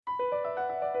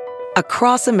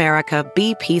Across America,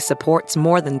 BP supports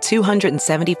more than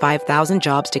 275,000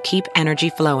 jobs to keep energy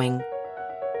flowing.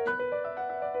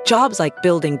 Jobs like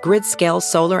building grid-scale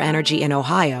solar energy in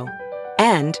Ohio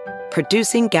and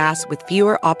producing gas with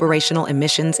fewer operational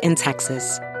emissions in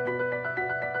Texas.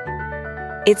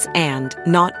 It's and,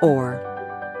 not or.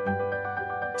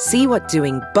 See what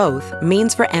doing both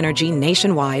means for energy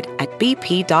nationwide at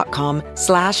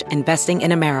bp.com/investing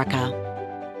in America.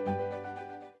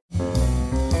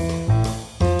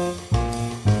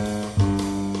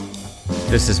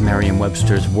 This is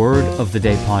Merriam-Webster's Word of the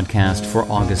Day podcast for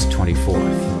August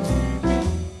 24th.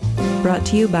 Brought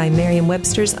to you by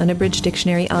Merriam-Webster's Unabridged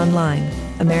Dictionary Online,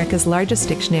 America's largest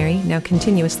dictionary, now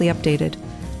continuously updated.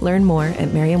 Learn more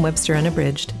at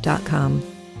merriam-websterunabridged.com.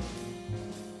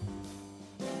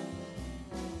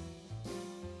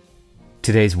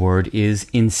 Today's word is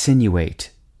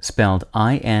insinuate, spelled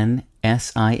I-N-S-I-N-U-A-T-E.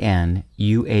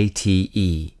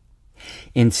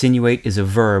 Insinuate is a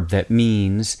verb that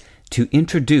means to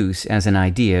introduce as an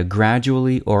idea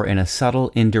gradually or in a subtle,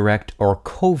 indirect, or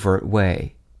covert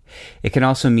way. It can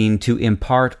also mean to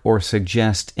impart or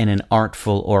suggest in an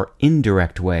artful or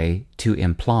indirect way, to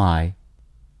imply.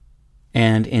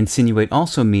 And insinuate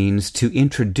also means to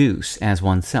introduce as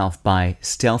oneself by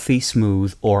stealthy,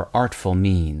 smooth, or artful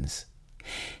means.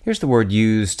 Here's the word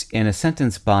used in a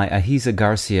sentence by Ahiza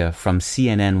Garcia from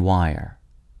CNN Wire.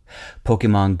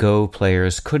 Pokemon Go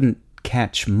players couldn't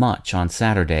catch much on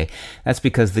Saturday. That's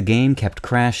because the game kept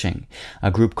crashing.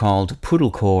 A group called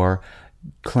PoodleCorp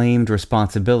claimed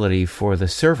responsibility for the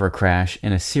server crash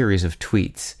in a series of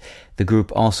tweets. The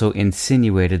group also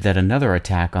insinuated that another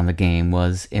attack on the game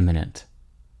was imminent.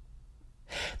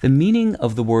 The meaning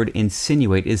of the word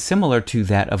insinuate is similar to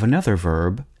that of another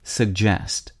verb,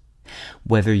 suggest.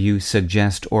 Whether you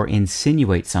suggest or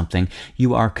insinuate something,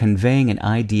 you are conveying an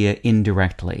idea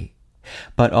indirectly.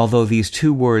 But although these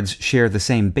two words share the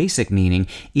same basic meaning,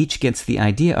 each gets the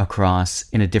idea across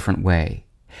in a different way.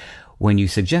 When you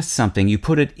suggest something, you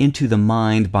put it into the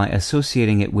mind by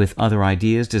associating it with other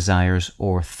ideas, desires,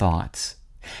 or thoughts.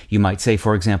 You might say,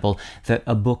 for example, that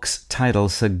a book's title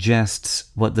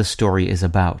suggests what the story is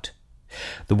about.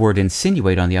 The word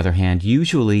insinuate, on the other hand,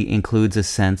 usually includes a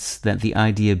sense that the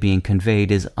idea being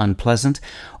conveyed is unpleasant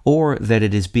or that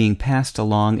it is being passed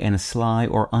along in a sly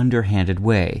or underhanded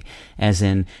way, as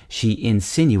in, she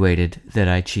insinuated that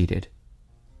I cheated.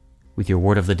 With your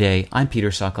Word of the Day, I'm Peter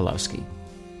Sokolowski.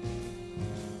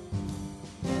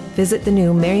 Visit the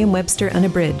new Merriam-Webster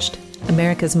Unabridged,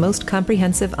 America's most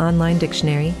comprehensive online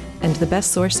dictionary and the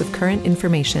best source of current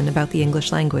information about the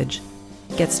English language.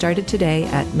 Get started today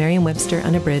at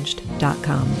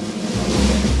merriam-websterunabridged.com.